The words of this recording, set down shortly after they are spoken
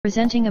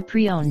Presenting a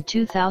pre-owned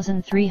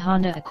 2003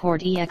 Honda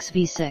Accord EX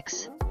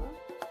V6.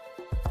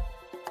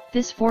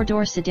 This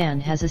four-door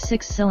sedan has a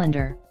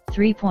six-cylinder,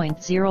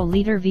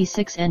 3.0-liter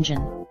V6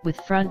 engine, with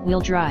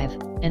front-wheel drive,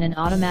 and an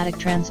automatic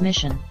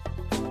transmission.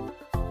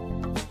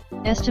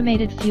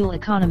 Estimated fuel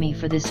economy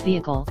for this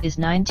vehicle is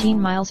 19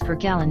 miles per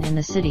gallon in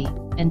the city,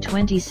 and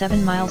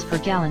 27 miles per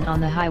gallon on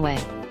the highway.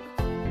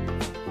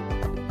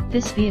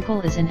 This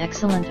vehicle is in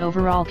excellent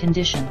overall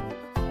condition.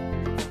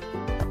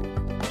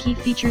 Key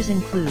features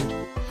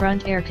include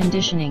front air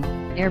conditioning,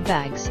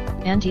 airbags,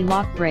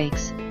 anti-lock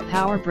brakes,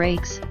 power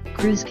brakes,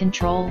 cruise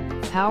control,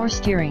 power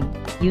steering,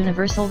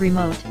 universal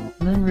remote,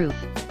 moonroof,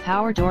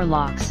 power door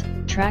locks,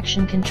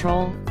 traction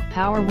control,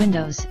 power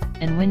windows,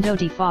 and window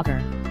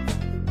defogger.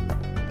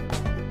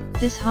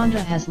 This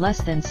Honda has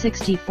less than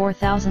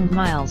 64,000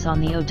 miles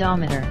on the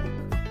odometer.